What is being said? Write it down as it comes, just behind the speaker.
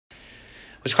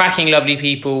What's cracking, lovely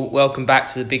people? Welcome back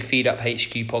to the Big Feed Up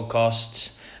HQ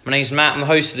podcast. My name's Matt, I'm the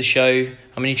host of the show.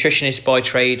 I'm a nutritionist by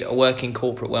trade. I work in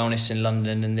corporate wellness in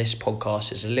London, and this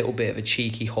podcast is a little bit of a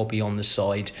cheeky hobby on the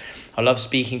side. I love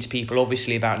speaking to people,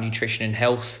 obviously, about nutrition and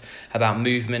health, about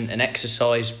movement and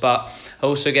exercise, but I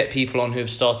also get people on who have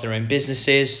started their own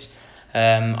businesses.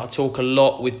 I talk a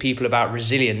lot with people about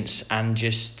resilience and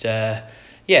just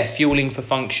fueling for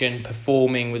function,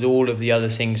 performing with all of the other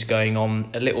things going on,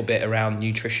 a little bit around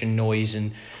nutrition, noise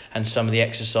and some of the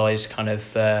exercise kind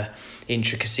of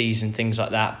intricacies and things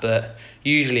like that. But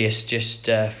usually it's just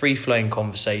free-flowing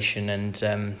conversation and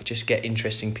just get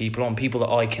interesting people on, people that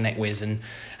I connect with and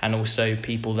also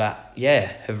people that,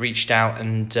 have reached out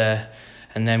and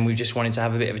then we just wanted to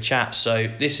have a bit of a chat. So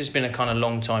this has been a kind of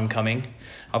long time coming.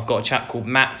 I've got a chap called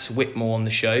Matt Whitmore on the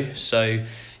show. So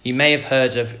you may have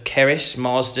heard of Keris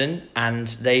Marsden, and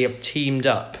they have teamed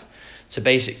up to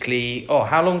basically... Oh,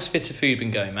 how long's Fit to Food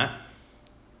been going, Matt?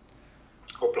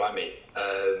 Oh, blimey.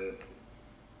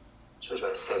 So it's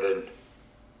about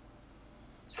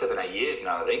 7-8 years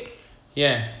now, I think.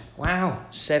 Yeah. Wow.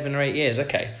 7 or 8 years.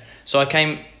 Okay. So I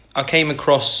came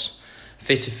across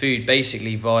Fit to Food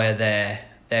basically via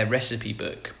their recipe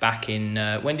book back in...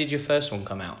 when did your first one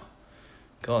come out?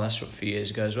 God, that's a few years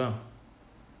ago as well.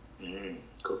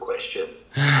 Good question.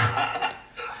 I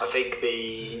think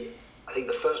the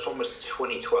first one was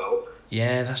 2012.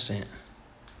 Yeah, that's it.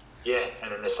 Yeah,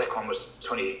 and then the second one was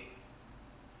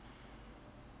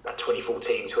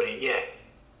 2014,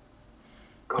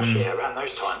 Gosh, yeah, around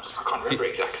those times. I can't remember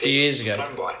exactly. A few years ago.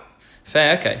 Flown by.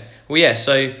 Fair, okay. Well, yeah,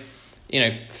 so,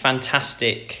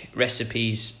 fantastic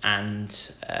recipes and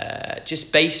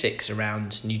just basics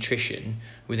around nutrition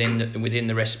within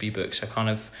the recipe books. I kind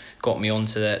of got me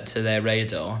onto their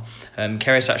radar.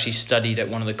 Keris actually studied at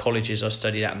one of the colleges I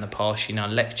studied at in the past. She now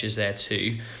lectures there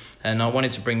too. And I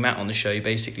wanted to bring Matt on the show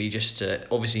basically just to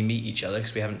obviously meet each other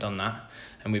because we haven't done that.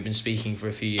 And we've been speaking for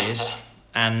a few years.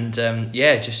 And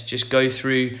just go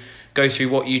through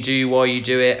what you do, why you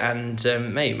do it. And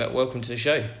mate, welcome to the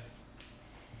show.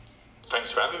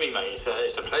 Thanks for having me, mate.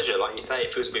 It's a pleasure. Like you say,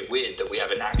 it feels a bit weird that we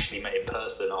haven't actually met in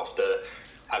person after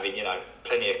having,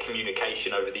 plenty of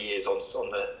communication over the years on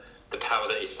the power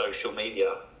that is social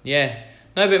media. Yeah.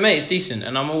 No, but mate, it's decent,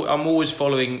 and I'm always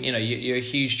following. You're a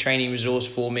huge training resource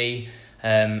for me,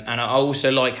 and I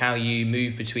also like how you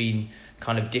move between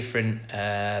kind of different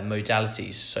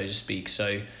modalities, so to speak.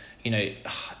 So,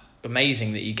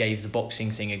 amazing that you gave the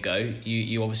boxing thing a go.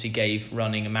 You obviously gave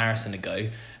running a marathon a go,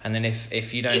 and then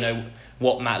if you don't know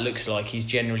what Matt looks like, he's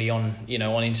generally on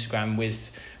Instagram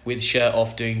with shirt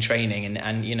off doing training,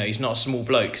 and he's not a small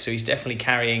bloke, so he's definitely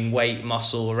carrying weight,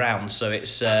 muscle around. So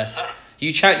it's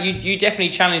you definitely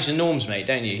challenge the norms, mate,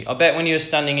 don't you? I bet when you were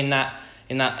standing in that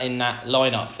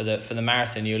lineup for the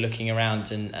marathon, you were looking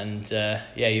around and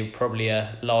you're probably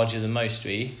larger than most, were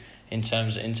you? In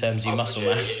terms of your muscle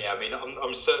mass. Yeah, I mean,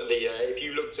 I'm certainly. If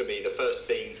you looked at me, the first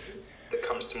thing that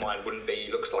comes to mind wouldn't be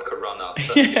looks like a runner, that's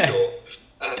for sure.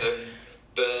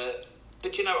 But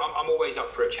I'm always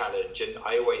up for a challenge, and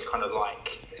I always kind of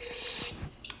like,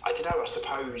 I don't know, I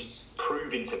suppose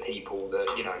proving to people that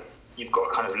you've got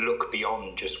to kind of look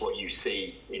beyond just what you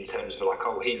see in terms of like,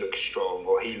 oh, he looks strong,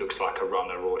 or he looks like a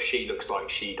runner, or she looks like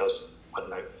she does, I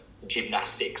don't know,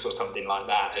 gymnastics or something like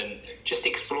that, and just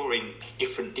exploring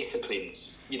different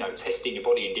disciplines, testing your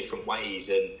body in different ways,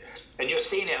 and you're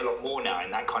seeing it a lot more now in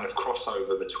that kind of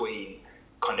crossover between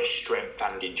kind of strength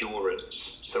and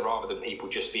endurance. So rather than people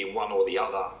just being one or the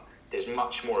other, there's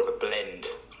much more of a blend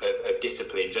of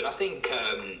disciplines, and I think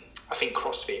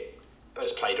CrossFit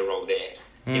has played a role there.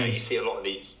 You see a lot of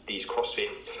these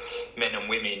CrossFit men and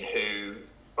women who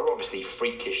are obviously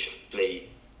freakishly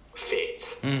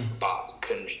fit, but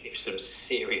can lift some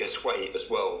serious weight as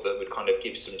well, that would kind of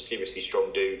give some seriously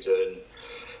strong dudes and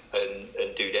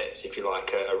dudettes, if you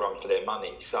like, a run for their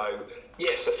money. So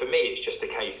so for me it's just a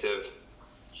case of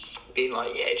being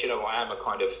like, I am a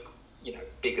kind of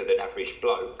bigger than average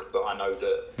bloke, but I know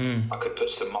that I could put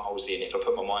some miles in if I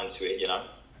put my mind to it.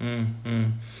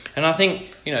 And I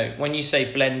think when you say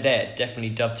blend there, it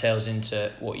definitely dovetails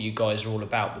into what you guys are all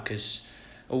about, because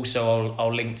also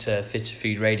I'll link to Fit to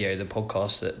Food Radio, the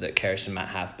podcast that Keris and Matt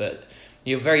have, but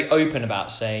you're very open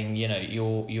about saying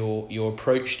your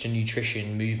approach to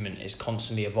nutrition movement is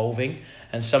constantly evolving,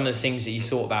 and some of the things that you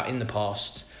thought about in the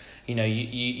past,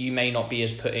 you may not be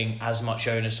putting as much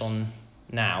onus on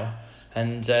now,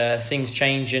 and things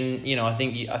change, and I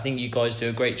think you guys do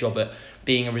a great job at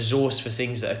being a resource for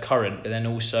things that are current, but then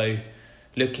also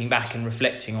looking back and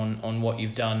reflecting on what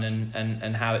you've done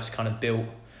and how it's kind of built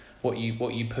what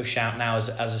you push out now as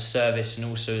a service, and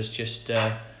also as just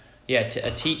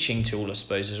a teaching tool, I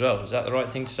suppose, as well. Is that the right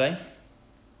thing to say?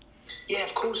 Yeah,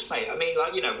 of course, mate. I mean,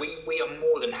 like, we are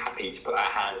more than happy to put our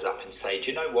hands up and say,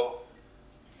 do you know what?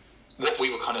 What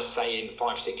we were kind of saying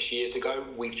 5-6 years ago,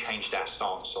 we've changed our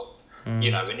stance on. And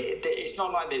it's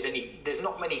not like there's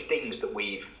not many things that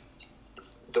we've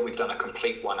done a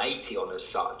complete 180 on as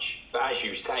such. But as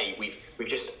you say, we've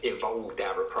just evolved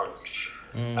our approach.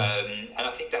 And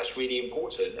I think that's really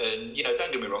important. And,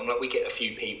 don't get me wrong, like, we get a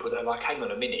few people that are like, hang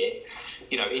on a minute,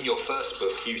 in your first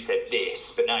book you said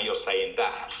this, but now you're saying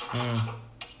that.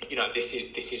 This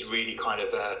is really kind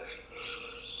of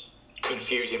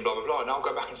confusing, blah, blah, blah. And I'll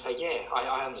go back and say, yeah,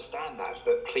 I understand that,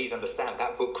 but please understand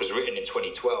that book was written in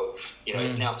 2012.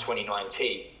 It's now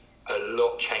 2019. A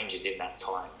lot changes in that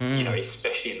time,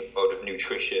 especially in the world of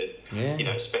nutrition,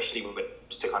 especially when it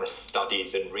comes to kind of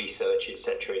studies and research,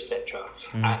 etc., etc.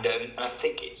 And I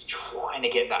think it's trying to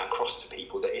get that across to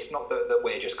people that it's not that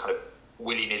we're just kind of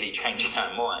willy-nilly changing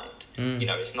our mind.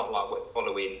 It's not like we're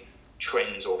following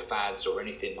trends or fads or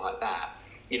anything like that.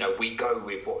 We go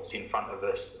with what's in front of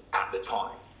us at the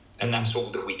time, and that's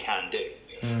all that we can do.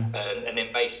 And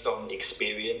then based on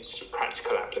experience,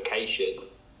 practical application,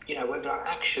 we're like,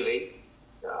 actually,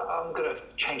 I'm going to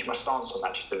change my stance on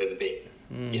that just a little bit.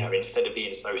 Instead of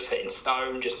being so set in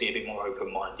stone, just be a bit more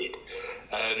open-minded.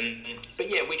 But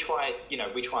yeah, we try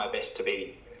our best to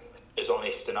be as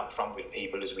honest and upfront with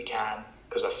people as we can,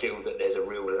 because I feel that there's a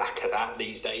real lack of that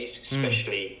these days,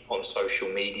 especially on social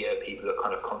media. People are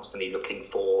kind of constantly looking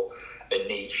for a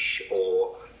niche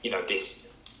or, this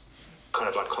kind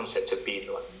of like concept of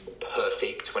being like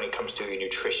perfect when it comes to your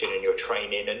nutrition and your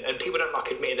training, and people don't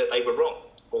like admitting that they were wrong,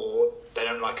 or they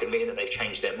don't like admitting that they've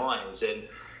changed their minds, and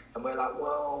we're like,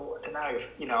 well, I don't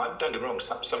know, don't get me wrong,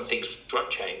 some things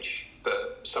won't change,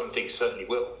 but some things certainly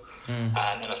will. And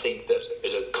I think that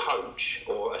as a coach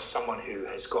or as someone who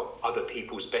has got other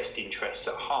people's best interests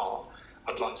at heart,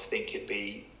 I'd like to think you'd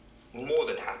be more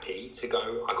than happy to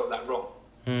go, I got that wrong.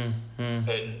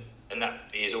 And that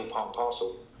is all part and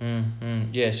parcel.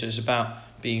 Yeah, so it's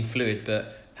about being fluid,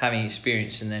 but having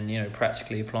experience and then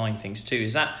practically applying things too.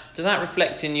 Does that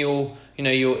reflect in your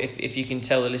if you can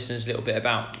tell the listeners a little bit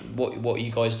about what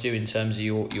you guys do in terms of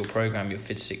your program, your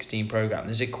Fit 16 program?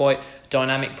 Is it quite a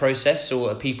dynamic process,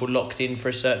 or are people locked in for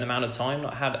a certain amount of time?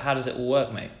 Like, how does it all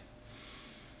work, mate?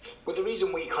 Well, the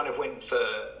reason we kind of went for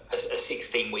a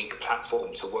 16-week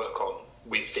platform to work on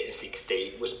with Fit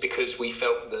 16 was because we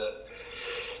felt that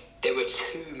there were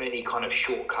too many kind of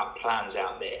shortcut plans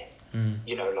out there.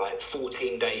 Like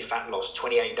 14-day fat loss,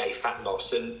 28-day fat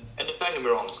loss. And don't get me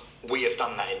wrong, we have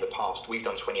done that in the past. We've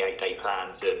done 28-day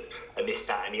plans and this,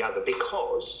 that, and the other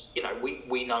because,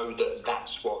 we know that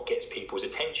that's what gets people's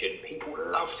attention. People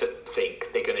love to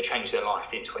think they're going to change their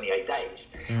life in 28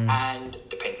 days. And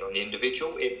depending on the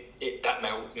individual, that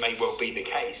may well be the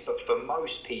case. But for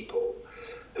most people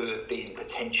who have been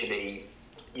potentially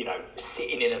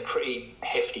sitting in a pretty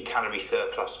hefty calorie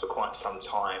surplus for quite some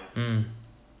time,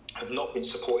 have not been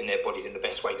supporting their bodies in the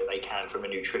best way that they can from a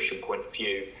nutrition point of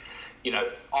view,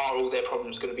 are all their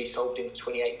problems going to be solved in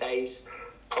 28 days?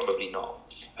 Probably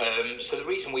not. So the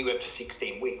reason we went for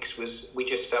 16 weeks was we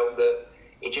just felt that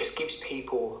it just gives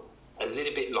people a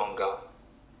little bit longer,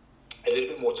 a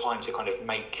little bit more time to kind of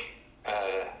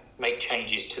make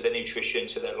changes to their nutrition,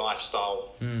 to their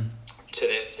lifestyle, to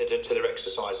their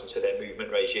exercise and to their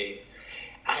movement regime.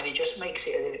 And it just makes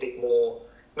it a little bit more,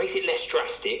 makes it less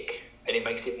drastic, and it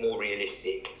makes it more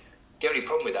realistic. The only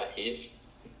problem with that is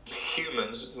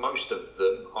humans, most of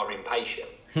them, are impatient.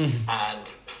 And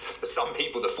for some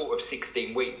people, the thought of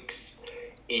 16 weeks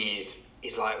is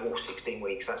like, well, 16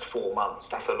 weeks, that's 4 months,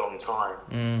 that's a long time.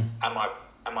 Am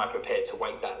I prepared to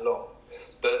wait that long?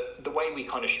 But the way we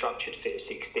kind of structured Fit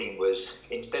 16 was,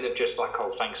 instead of just like,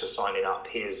 oh, thanks for signing up,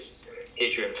 here's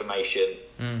your information,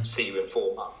 see you in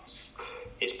 4 months.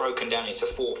 It's broken down into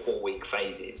 4 4-week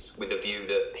phases with a view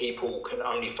that people can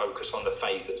only focus on the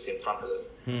phase that's in front of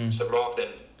them. So rather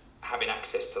than having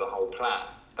access to the whole plan,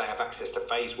 they have access to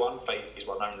phase one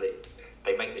only.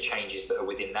 They make the changes that are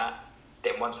within that.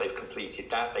 Then once they've completed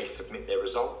that, they submit their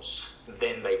results.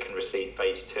 Then they can receive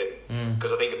phase 2.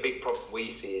 Because I think a big problem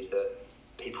we see is that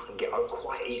people can get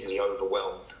quite easily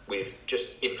overwhelmed with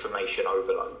just information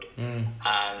overload.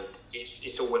 And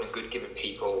it's all well and good giving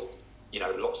people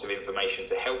lots of information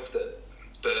to help them,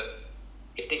 but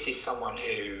if this is someone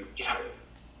who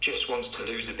just wants to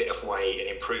lose a bit of weight and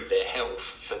improve their health,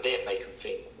 for them they can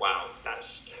think, wow,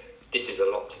 this is a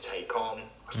lot to take on.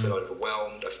 I feel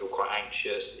overwhelmed, I feel quite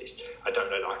anxious, I don't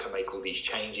know that I can make all these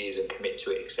changes and commit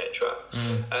to it, etc.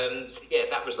 So yeah,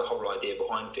 that was the whole idea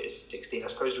behind Fit 16. I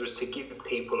suppose it was to give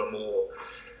people a more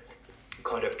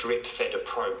kind of drip fed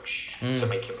approach to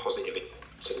making positive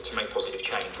to make positive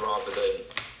change, rather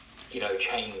than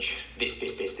change this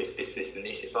and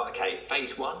this. It's like, okay,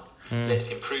 phase one,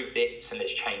 let's improve this and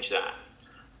let's change that.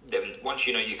 Then once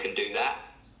you can do that,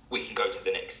 we can go to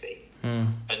the next thing.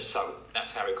 And so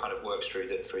that's how it kind of works through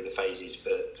the phases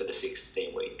for the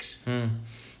 16 weeks.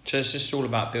 So it's just all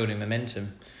about building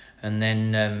momentum, and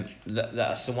then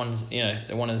that's the one.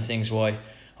 One of the things why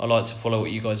I like to follow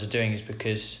what you guys are doing is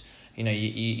because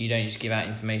you don't just give out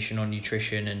information on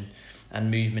nutrition and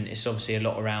movement. It's obviously a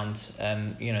lot around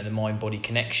the mind-body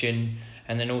connection,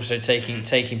 and then also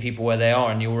taking people where they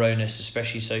are. And your onus,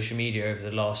 especially social media over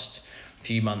the last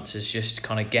few months, is just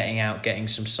kind of getting out, getting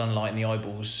some sunlight in the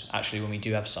eyeballs, actually, when we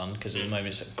do have sun, because at the moment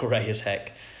it's grey as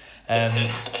heck.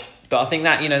 But I think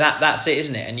that that's it,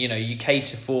 isn't it? And you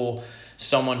cater for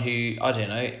someone who, I don't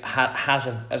know, has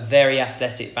a very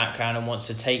athletic background and wants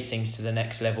to take things to the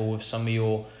next level with some of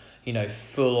your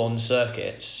full on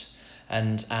circuits,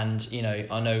 and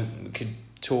I know we could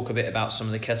talk a bit about some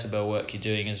of the kettlebell work you're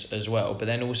doing as well, but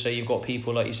then also you've got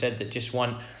people, like you said, that just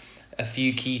want a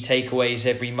few key takeaways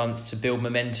every month to build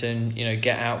momentum,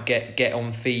 get out, get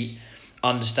on feet,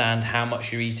 understand how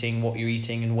much you're eating, what you're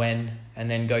eating and when, and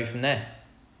then go from there.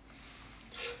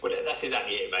 Well, that's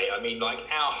exactly it, mate. I mean, like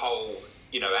our whole,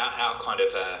 our kind of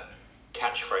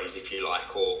catchphrase, if you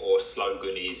like, or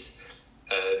slogan is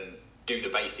do the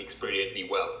basics brilliantly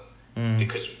well.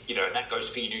 Because, that goes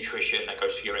for your nutrition, that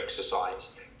goes for your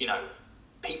exercise.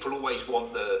 People always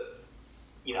want the,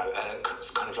 it's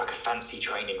kind of like a fancy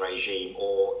training regime,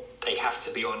 or they have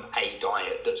to be on a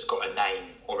diet that's got a name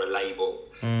or a label.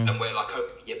 And we're like,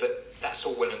 okay, yeah, but that's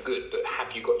all well and good, but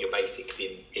have you got your basics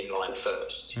in line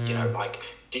first? Like,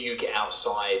 do you get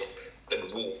outside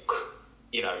and walk,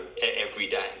 every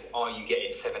day? Are you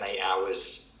getting 7-8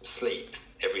 hours sleep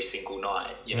every single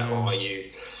night? Are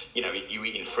you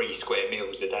eating 3 square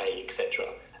meals a day, etc.?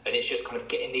 And it's just kind of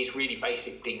getting these really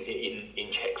basic things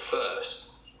in check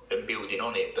first and building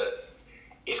on it. But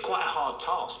it's quite a hard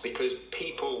task, because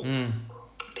people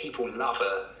love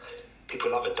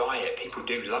a diet, people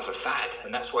do love a fad,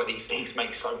 and that's why these things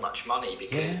make so much money,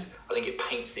 because I think it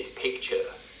paints this picture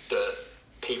that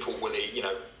people will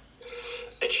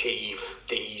achieve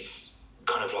these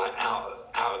kind of like out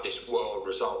of this world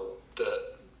result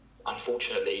that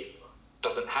unfortunately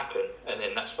doesn't happen. And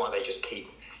then that's why they just keep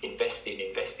investing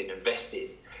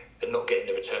and not getting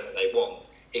the return that they want,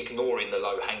 ignoring the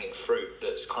low-hanging fruit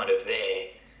that's kind of there.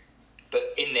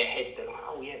 But in their heads they're like,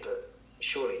 oh yeah, but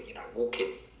surely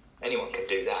walking, anyone can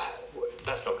do that.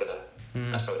 That's not gonna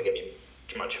get me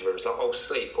much of a result. Oh,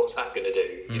 sleep, what's that gonna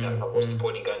do? Like, what's the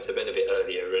point in going to bed a bit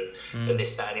earlier and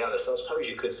this, that and the other? So I suppose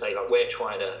you could say, like, we're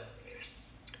trying to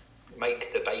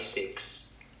make the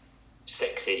basics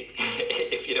sexy,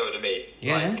 if you know what I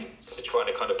mean. So trying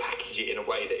to kind of package it in a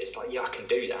way that it's like, yeah, I can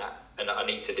do that, and I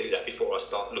need to do that before I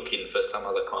start looking for some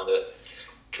other kind of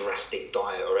drastic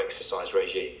diet or exercise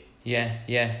regime.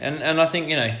 And I think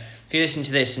if you listen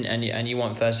to this and you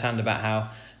want first hand about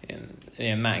how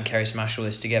Matt and Kerry smash all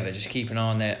this together, just keep an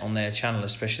eye on their channel,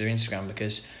 especially their Instagram,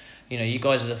 because you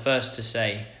guys are the first to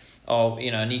say, oh,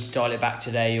 I need to dial it back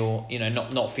today, or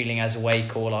not feeling as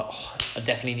awake, or like, oh, I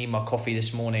definitely need my coffee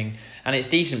this morning. And it's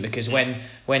decent, because when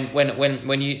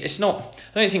you, it's not,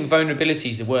 I don't think vulnerability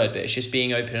is the word, but it's just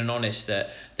being open and honest that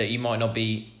you might not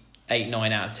be 8,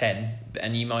 9 out of 10,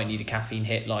 and you might need a caffeine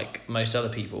hit like most other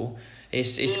people.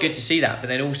 It's good to see that. But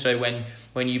then also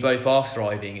when you both are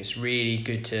thriving, it's really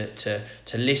good to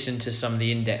listen to some of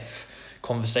the in-depth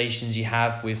conversations you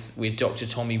have with Dr.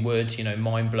 Tommy Wood,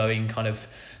 mind-blowing kind of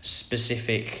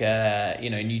specific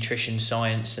nutrition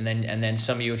science, and then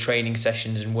some of your training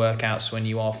sessions and workouts when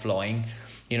you are flying,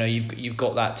 you've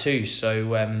got that too.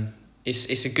 So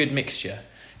it's a good mixture.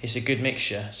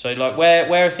 So like,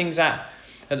 where are things at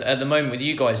the moment with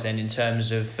you guys then, in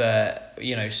terms of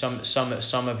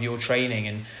some of your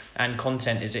training and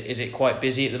content? Is it quite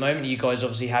busy at the moment? Are you guys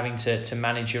obviously having to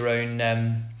manage your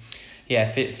own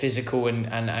physical and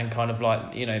kind of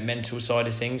like mental side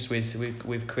of things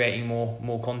with creating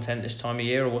more content this time of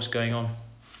year, or what's going on?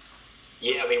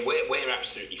 Yeah, I mean, we're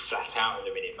absolutely flat out at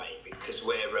the minute, mate, because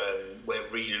we're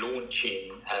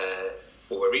relaunching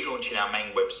our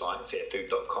main website,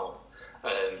 fitterfood.com.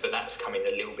 But that's coming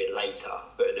a little bit later.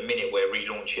 But at the minute, we're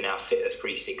relaunching our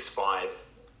Fitter365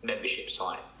 membership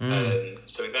site.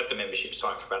 So we've had the membership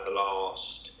site for about the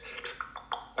last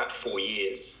 4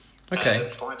 years. Okay.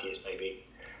 5 years maybe.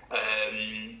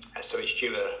 So it's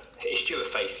due a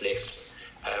facelift.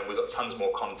 We've got tons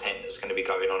more content that's going to be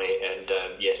going on it,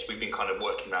 and yes, we've been kind of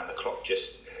working around the clock,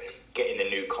 just getting the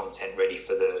new content ready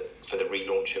for the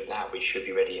relaunch of that, which should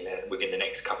be ready within the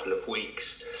next couple of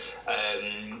weeks.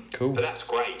 Cool. But that's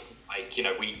great. Like, you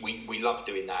know, we love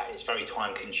doing that. It's very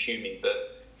time consuming,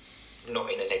 but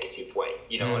not in a negative way.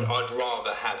 You know, I'd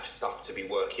rather have stuff to be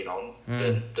working on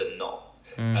than not.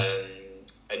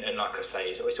 And like I say,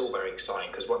 it's all very exciting,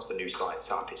 because once the new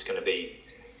site's up, it's going to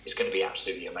be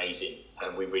absolutely amazing,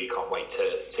 and we really can't wait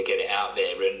to get it out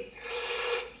there. And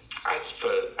as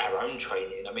for our own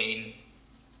training, I mean,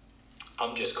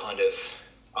 I'm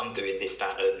doing this,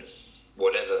 that, and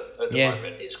whatever at the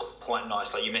moment. It's quite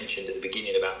nice. Like you mentioned at the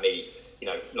beginning about me, you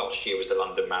know, last year was the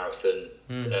London Marathon.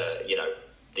 You know,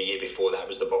 the year before that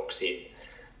was the boxing.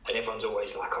 And everyone's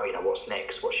always like, oh, you know, what's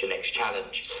next? What's your next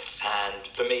challenge? And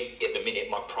for me, at the minute,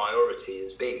 my priority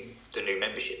has been the new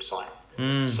membership site.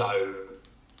 So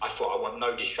I thought, I want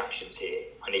no distractions here.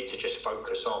 I need to just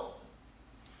focus on,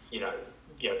 you know,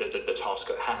 the task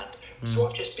at hand. So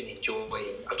I've just been enjoying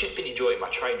my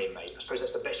training, mate. I suppose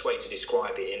that's the best way to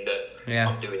describe it, in that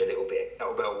I'm doing a little bit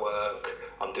of kettlebell work,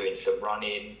 I'm doing some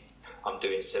running, I'm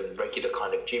doing some regular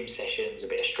kind of gym sessions, a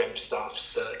bit of strength stuff,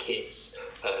 circuits.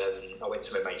 I went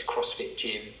to my mate's CrossFit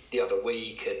gym the other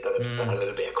week and done a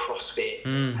little bit of CrossFit.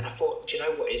 And I thought, do you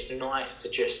know what? It's nice to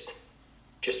just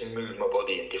move my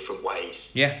body in different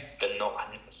ways. Yeah. And not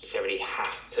necessarily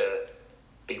have to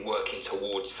be working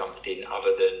towards something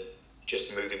other than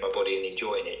just moving my body and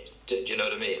enjoying it. Do you know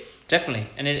what I mean? Definitely.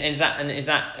 And is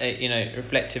that you know,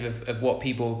 reflective of what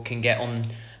people can get on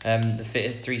the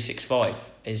Fit 365?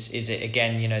 Is it,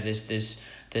 again, you know,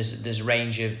 there's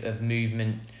range of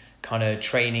movement kind of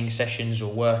training sessions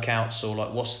or workouts, or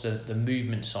like, what's the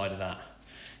movement side of that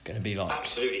going to be like?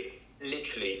 Absolutely,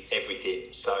 literally everything.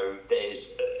 So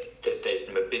there's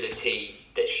mobility,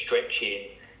 there's stretching,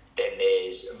 then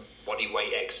there's body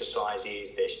weight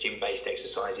exercises, there's gym based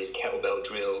exercises, kettlebell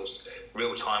drills,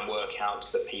 real time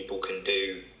workouts that people can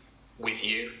do with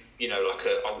you. You know, like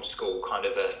a old school kind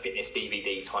of a fitness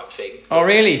DVD type thing. Oh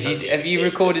really? Have you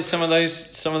recorded some of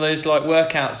those like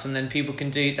workouts, and then people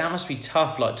can do that? Must be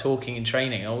tough, like talking and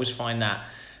training. I always find that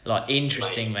like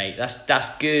interesting, mate.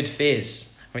 That's good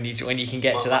fizz when you can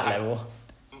get to that level.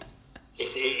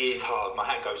 It is hard. My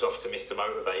hat goes off to Mr.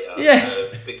 Motivator.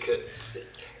 Yeah. Because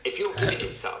if you're giving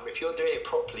it some, if you're doing it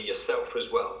properly yourself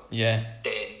as well, then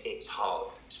it's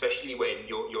hard, especially when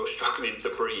you're struggling to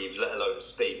breathe, let alone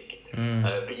speak.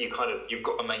 But you've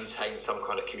got to maintain some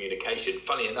kind of communication.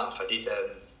 Funny enough, I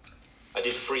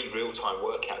did 3 real-time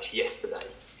workouts yesterday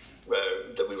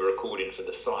that we were recording for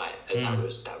the site, and that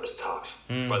was tough.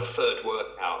 By the third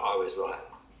workout, I was like,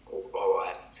 all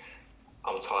right,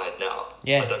 I'm tired now.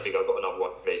 I don't think I've got another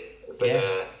one for me. But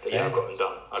I got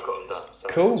them done. So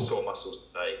cool. Sore muscles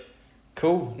today.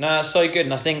 Cool. No, that's so good.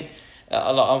 And I think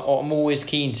I'm always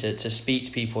keen to speak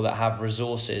to people that have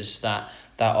resources that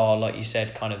are, like you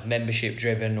said, kind of membership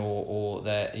driven, or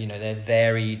they're, you know, they're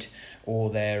varied, or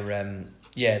they're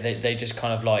they just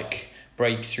kind of like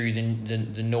break through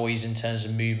the noise in terms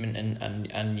of movement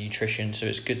and nutrition. So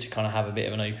it's good to kind of have a bit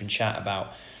of an open chat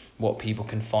about what people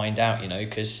can find out, you know,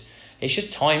 because it's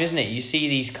just time, isn't it? You see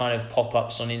these kind of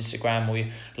pop-ups on Instagram, or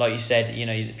like you said, you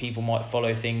know, people might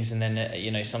follow things and then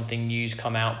you know, something new's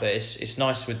come out. But it's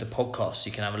nice with the podcast,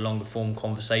 you can have a longer form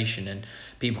conversation and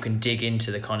people can dig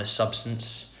into the kind of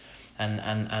substance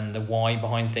and the why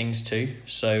behind things too.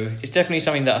 So it's definitely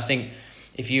something that I think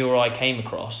if you or I came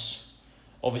across,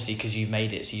 obviously because you've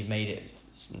made it,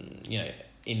 you know,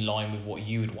 in line with what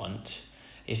you would want.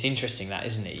 It's interesting, that,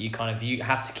 isn't it? You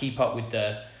have to keep up with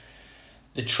the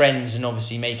trends, and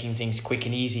obviously making things quick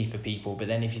and easy for people. But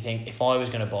then if you think, if I was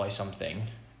going to buy something,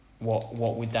 what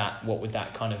would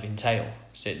that kind of entail?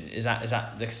 So is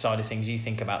that the side of things you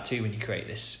think about too when you create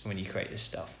this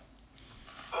stuff?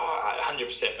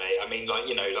 100%, mate. I mean, like,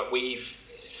 you know, like we've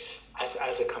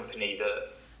as a company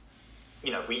that,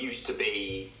 you know, we used to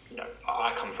be, you know,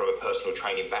 I come from a personal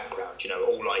training background. You know,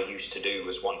 all I used to do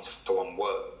was one-to-one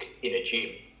work in a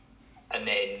gym, and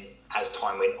then as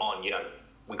time went on, you know,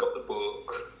 we got the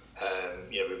book,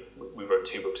 you know, we wrote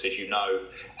 2 books, as you know,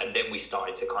 and then we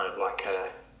started to kind of like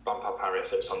bump up our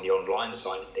efforts on the online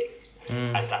side of things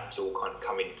as that was all kind of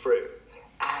coming through.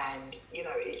 And, you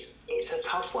know, it's a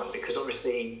tough one, because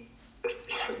obviously,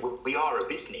 you know, we are a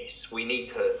business. We need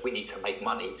to make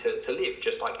money to live,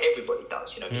 just like everybody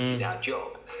does. You know, this is our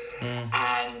job.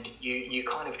 And you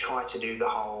kind of try to do the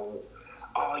whole,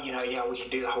 oh, you know, yeah, we can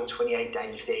do the whole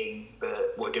 28-day thing,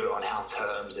 but we'll do it on our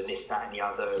terms and this, that, and the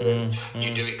other. And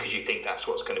you do it because you think that's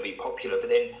what's going to be popular. But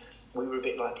then we were a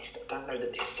bit like this. I don't know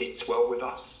that this sits well with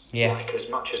us. Yeah. Like, as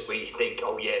much as we think,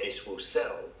 oh yeah, this will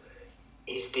sell,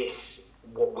 is this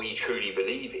what we truly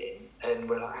believe in, and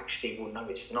we're like, actually, well, no,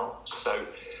 it's not. So,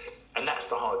 and that's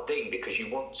the hard thing, because you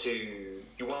want to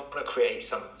create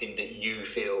something that you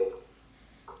feel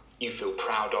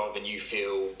proud of, and you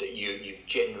feel that you've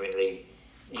genuinely,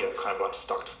 kind of like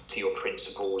stuck to your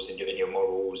principles and your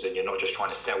morals, and you're not just trying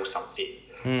to sell something.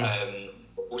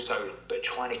 But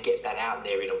trying to get that out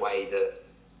there in a way that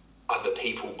other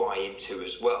people buy into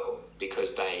as well,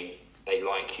 because they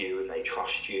like you and they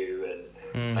trust you,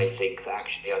 and they think that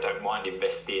actually I don't mind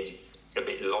investing a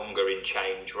bit longer in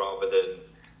change rather than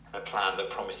a plan that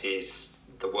promises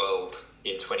the world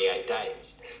in 28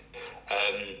 days.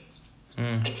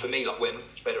 And for me, like, we're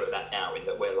much better at that now, in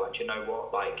that we're like, you know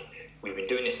what, like, we've been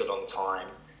doing this a long time,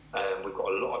 we've got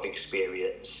a lot of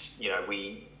experience,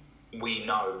 we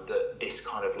know that this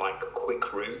kind of like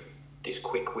quick route, this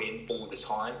quick win all the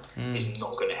time is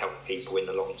not going to help people in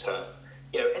the long term.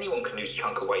 Anyone can lose a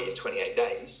chunk of weight in 28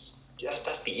 days.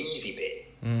 That's the easy bit.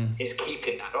 Is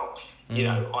keeping that off.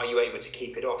 Are you able to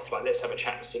keep it off? Like, let's have a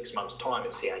chat in 6 months' time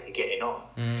and see how you're getting on.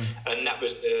 And that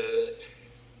was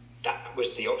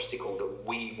the obstacle that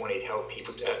we wanted to help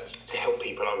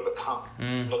people overcome.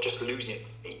 Not just losing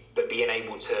weight, but being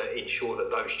able to ensure that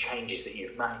those changes that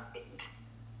you've made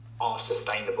are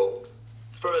sustainable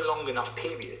for a long enough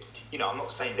period. I'm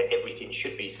not saying that everything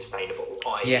should be sustainable,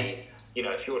 i.e.,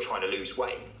 if you're trying to lose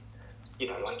weight,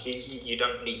 like, you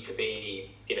don't need to be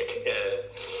in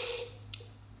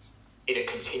a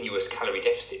continuous calorie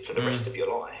deficit for the rest of your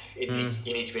life. You need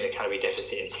to be in a calorie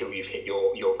deficit until you've hit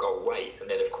your goal weight, and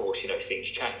then of course things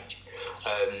change.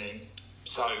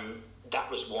 So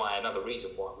that was another reason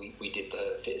why we did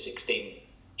the Fit at 16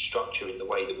 structure in the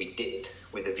way that we did,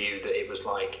 with the view that it was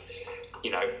like,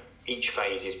 each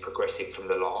phase is progressive from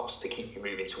the last to keep you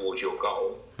moving towards your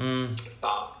goal,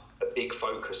 but a big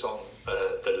focus on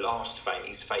the last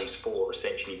phase 4,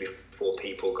 essentially, before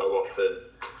people go off and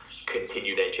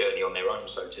continue their journey on their own,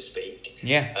 so to speak.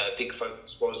 Big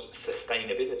focus was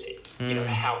sustainability.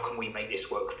 How can we make this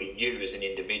work for you as an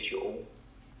individual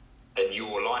and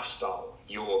your lifestyle,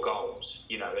 your goals,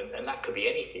 and that could be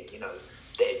anything,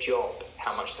 their job,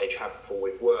 how much they travel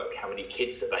with work, how many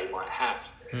kids that they might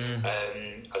have,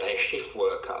 are they a shift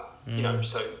worker,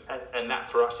 so, and that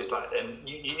for us is like, and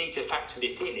you need to factor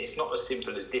this in. It's not as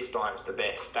simple as this diet's the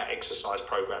best, that exercise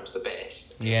program's the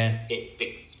best.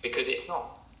 Because it's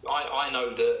not. I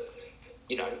know that,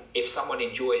 if someone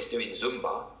enjoys doing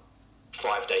Zumba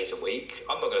 5 days a week,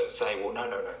 I'm not going to say, well, no,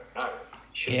 you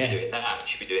shouldn't be doing that, you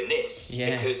should be doing this,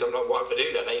 because I'm not, why would I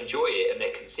do that? They enjoy it and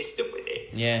they're consistent with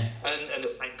it. And the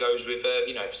same goes with,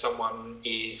 if someone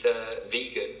is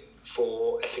vegan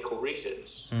for ethical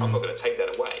reasons, I'm not going to take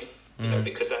that away,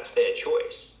 because that's their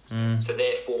choice. So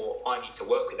therefore, I need to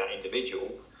work with that individual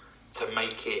to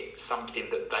make it something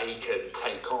that they can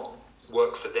take on,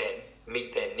 work for them,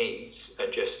 meet their needs,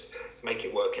 and just make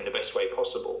it work in the best way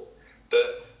possible.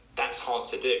 But that's hard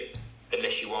to do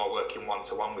unless you are working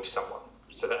one-to-one with someone.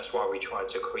 So that's why we tried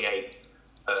to create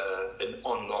an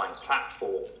online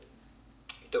platform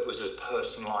that was as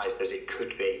personalised as it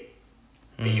could be,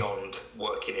 beyond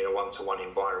working in a one-to-one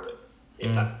environment.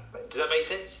 Does that make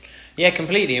sense? Yeah,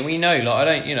 completely. And we know,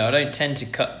 like, I don't tend to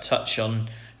touch on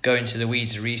going to the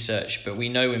weeds of research, but we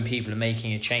know when people are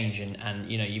making a change, and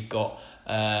you've got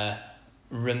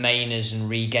remainers and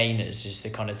regainers is the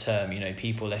kind of term.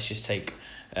 People, let's just take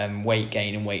weight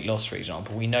gain and weight loss, for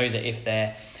example. We know that if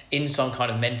they're in some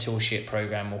kind of mentorship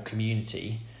program or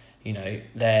community,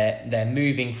 they're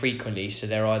moving frequently, so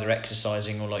they're either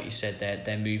exercising or, like you said,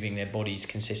 they're moving their bodies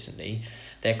consistently,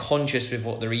 they're conscious with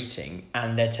what they're eating,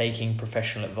 and they're taking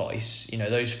professional advice.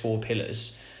 Those 4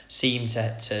 pillars seem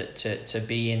to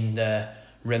be in the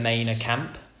remainer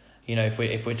camp.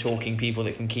 If we're talking people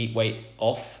that can keep weight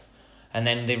off. And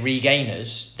then the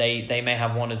regainers, they may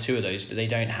have 1 or 2 of those, but they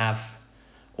don't have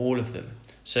all of them.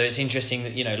 So it's interesting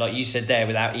that, like you said there,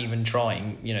 without even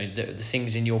trying, the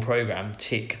things in your program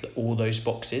tick all those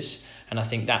boxes. And I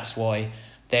think that's why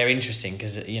they're interesting,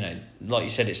 because, like you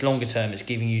said, it's longer term, it's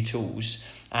giving you tools,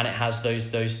 and it has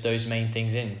those main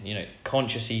things in,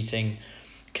 conscious eating,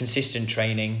 consistent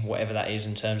training, whatever that is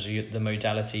in terms of the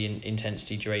modality and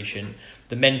intensity, duration,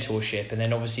 the mentorship, and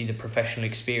then obviously the professional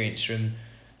experience from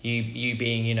you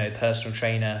being, personal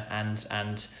trainer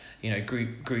and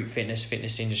group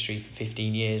fitness industry for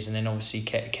 15 years, and then obviously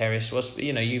Keris was,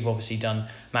 you've obviously done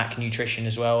Mac Nutrition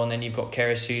as well, and then you've got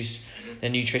Keris, who's a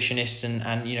nutritionist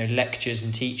and lectures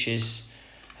and teaches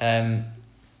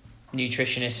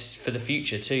nutritionists for the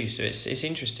future too. So it's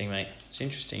interesting, mate. It's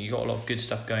interesting. You've got a lot of good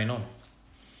stuff going on.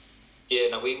 Yeah,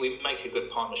 no, we make a good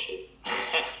partnership.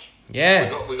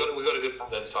 Yeah. We got a good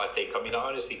balance, I think. I mean, I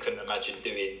honestly couldn't imagine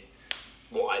doing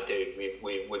what I do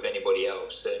with anybody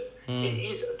else. And it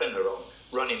is, don't get me wrong,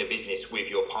 running a business with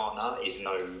your partner is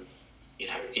no,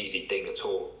 easy thing at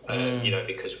all.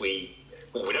 Because we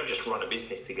don't just run a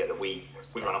business together, we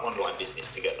run an online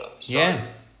business together. So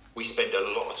we spend a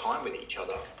lot of time with each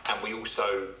other, and we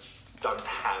also don't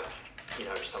have,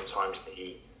 sometimes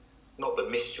not the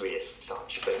mystery as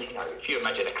such, but if you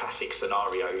imagine a classic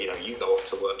scenario, you go off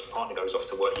to work, your partner goes off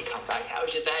to work, you come back,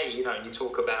 how's your day? And you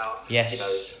talk about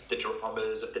the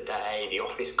dramas of the day, the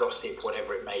office gossip,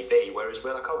 whatever it may be. Whereas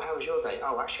we're like, oh, how was your day?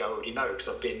 Oh, actually, I already know because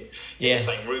I've been in the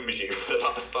same room as you for the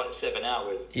last 7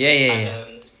 hours.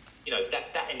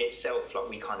 That in itself, like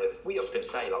we often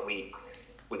say, like we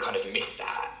kind of miss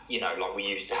that, like we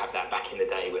used to have that back in the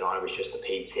day when I was just a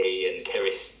PT and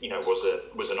Keris,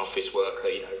 was an office worker,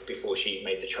 before she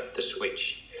made the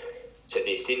switch to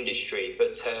this industry.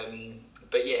 But on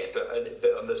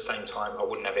the same time, I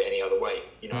wouldn't have it any other way.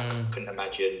 I couldn't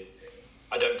imagine.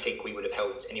 I don't think we would have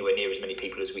helped anywhere near as many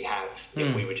people as we have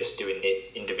if we were just doing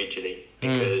it individually,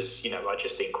 because I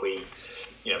just think we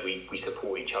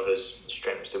support each other's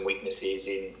strengths and weaknesses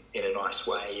in a nice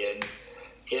way. And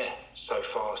so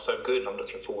far so good, and I'm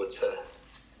looking forward to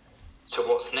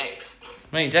what's next.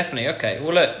 Mate, definitely. Okay.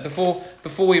 Well, look,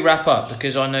 before we wrap up,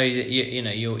 because I know that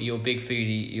you're a big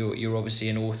foodie, you're obviously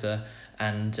an author,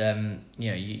 and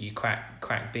you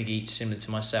crack big eats similar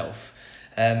to myself.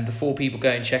 Before people go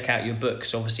and check out your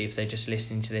books, obviously if they're just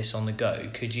listening to this on the go,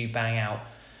 could you bang out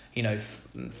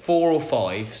 4 or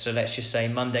 5, so let's just say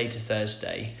Monday to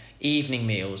Thursday evening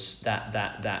meals that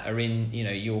are in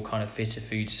your kind of fitter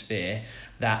food sphere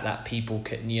that people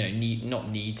could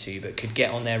but could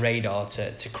get on their radar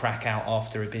to crack out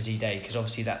after a busy day? Because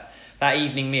obviously that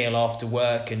evening meal after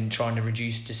work and trying to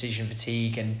reduce decision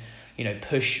fatigue and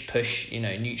push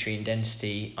nutrient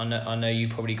density, I know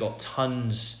you've probably got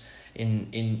tons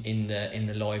in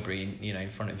the library in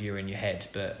front of you or in your head,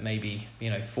 but maybe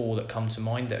 4 that come to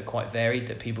mind that are quite varied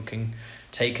that people can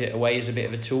take it away as a bit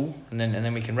of a tool, and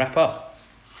then we can wrap up.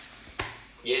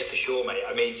 Yeah, for sure, mate.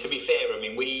 I mean, to be fair,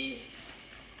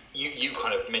 you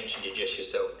kind of mentioned it just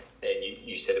yourself, and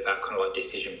you said about kind of like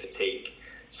decision fatigue.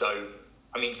 So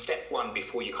I mean, step 1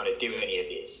 before you kind of do any of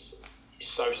this is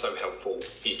so helpful,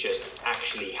 is just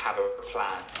actually have a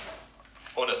plan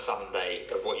on a Sunday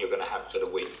of what you're going to have for the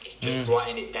week. Just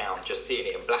writing it down, just seeing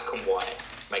it in black and white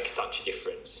makes such a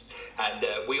difference. And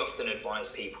we often advise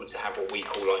people to have what we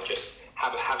call like just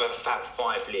have a Fab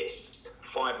 5 list,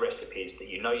 5 recipes that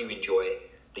you enjoy,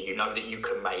 that that you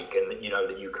can make, and that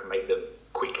that you can make them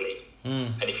quickly.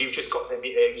 And if you've just got them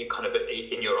you kind of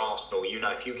in your arsenal,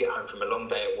 if you get home from a long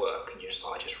day at work and you're just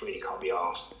like, I just really can't be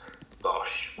arsed,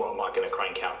 gosh, what am I going to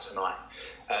crank out tonight?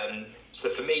 So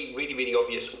for me, really, really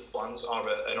obvious ones are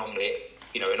an omelette.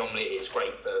 An omelette is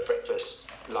great for breakfast,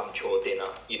 lunch or dinner.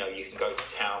 You can go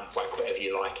to town, whack whatever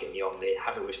you like in the omelette,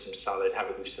 have it with some salad, have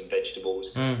it with some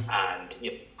vegetables, and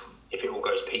if it all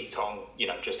goes Pete Tong,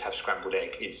 just have scrambled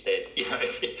egg instead.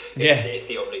 If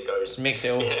the omelette goes, just mix it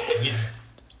all.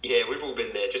 Yeah, we've all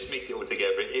been there. Just mix it all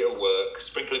together. It'll work.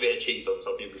 Sprinkle a bit of cheese on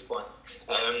top, you'll be fine.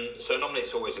 So an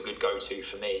omelette's always a good go-to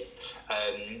for me.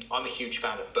 I'm a huge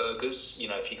fan of burgers.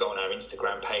 If you go on our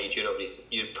Instagram page,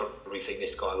 you'd probably think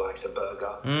this guy likes a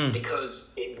burger,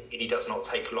 because it really does not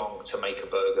take long to make a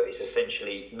burger. It's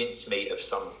essentially mincemeat of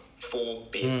some form,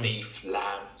 be it beef,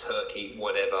 lamb, turkey,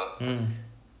 whatever.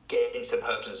 Getting some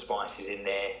herbs and spices in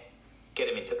there, get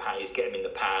them into patties, get them in the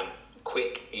pan.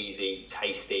 Quick, easy,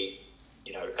 tasty.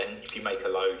 And if you make a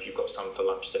load, you've got some for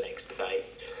lunch the next day.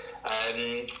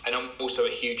 And I'm also a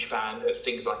huge fan of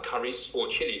things like curries or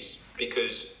chilies,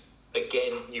 because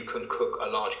again, you can cook a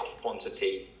large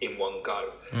quantity in one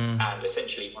go. And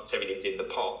essentially, once everything's in the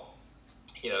pot,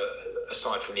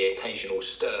 aside from the occasional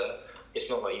stir, it's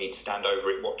not like you need to stand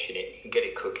over it watching it. You can get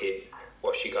it cooking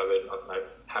whilst you go and, I don't know,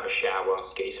 have a shower,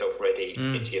 get yourself ready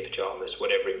into your pajamas,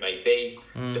 whatever it may be.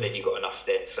 But then you've got enough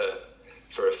there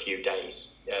for a few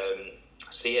days.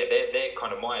 So yeah, they're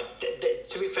kind of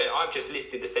to be fair, I've just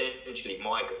listed essentially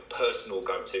my personal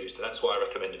go-to, so that's why I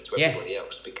recommend it to everybody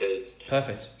else, because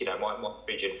perfect. My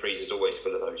fridge and freezer is always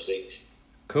full of those things.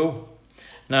 Cool.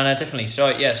 No, definitely. So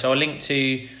I'll link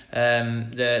to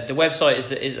the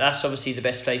website. That's obviously the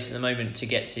best place at the moment to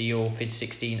get to your Fit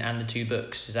 16 and the 2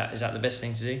 books. Is that the best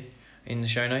thing to do in the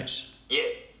show notes?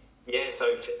 Yeah,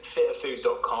 so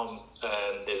fitterfood.com,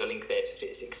 there's a link there to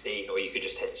Fit 16, or you could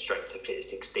just head straight to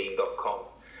fitter16.com.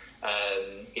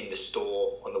 In the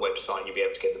store, on the website, you'll be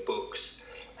able to get the books.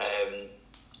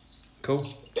 Cool.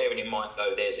 Bearing in mind,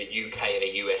 though, there's a UK and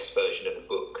a US version of the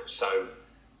book, so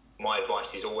my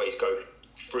advice is always go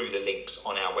through the links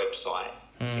on our website,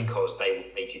 because they will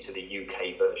take you into the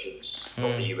UK versions,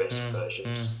 not the US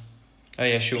versions. Oh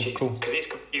yeah, sure, cool. Because it's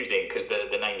confusing because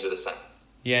the names are the same.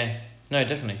 Yeah, no,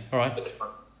 definitely. All right. But the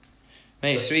front.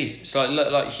 Mate, So- sweet. It's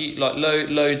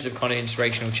loads of kind of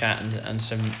inspirational chat and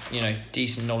some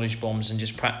decent knowledge bombs and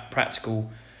just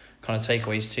practical kind of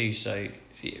takeaways too. So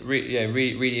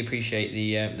really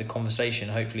appreciate the conversation.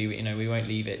 Hopefully we won't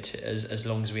leave it as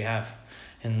long as we have,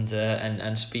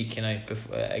 and speak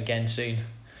again soon.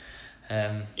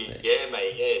 Yeah,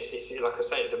 mate. Yeah, it's like I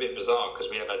say, it's a bit bizarre because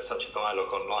we have had such a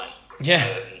dialogue online. Yeah.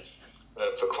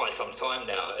 For quite some time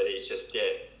now, and it's just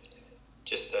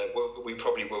we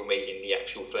probably will meet in the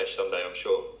actual flesh someday, I'm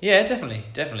sure. Yeah,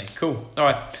 definitely. Cool. All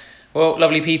right. Well,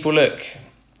 lovely people. Look,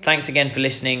 thanks again for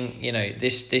listening.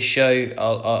 This show,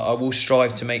 I will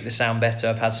strive to make the sound better.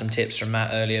 I've had some tips from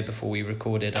Matt earlier before we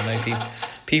recorded. I know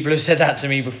people have said that to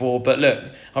me before, but look,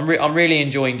 I'm really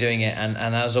enjoying doing it. And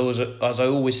as I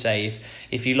always say,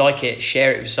 if you like it,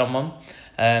 share it with someone.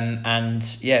 And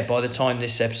yeah, by the time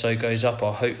this episode goes up,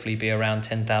 I'll hopefully be around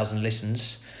 10,000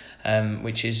 listens.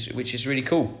 Which is really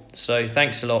cool. So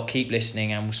thanks a lot. Keep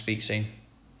listening, and we'll speak soon.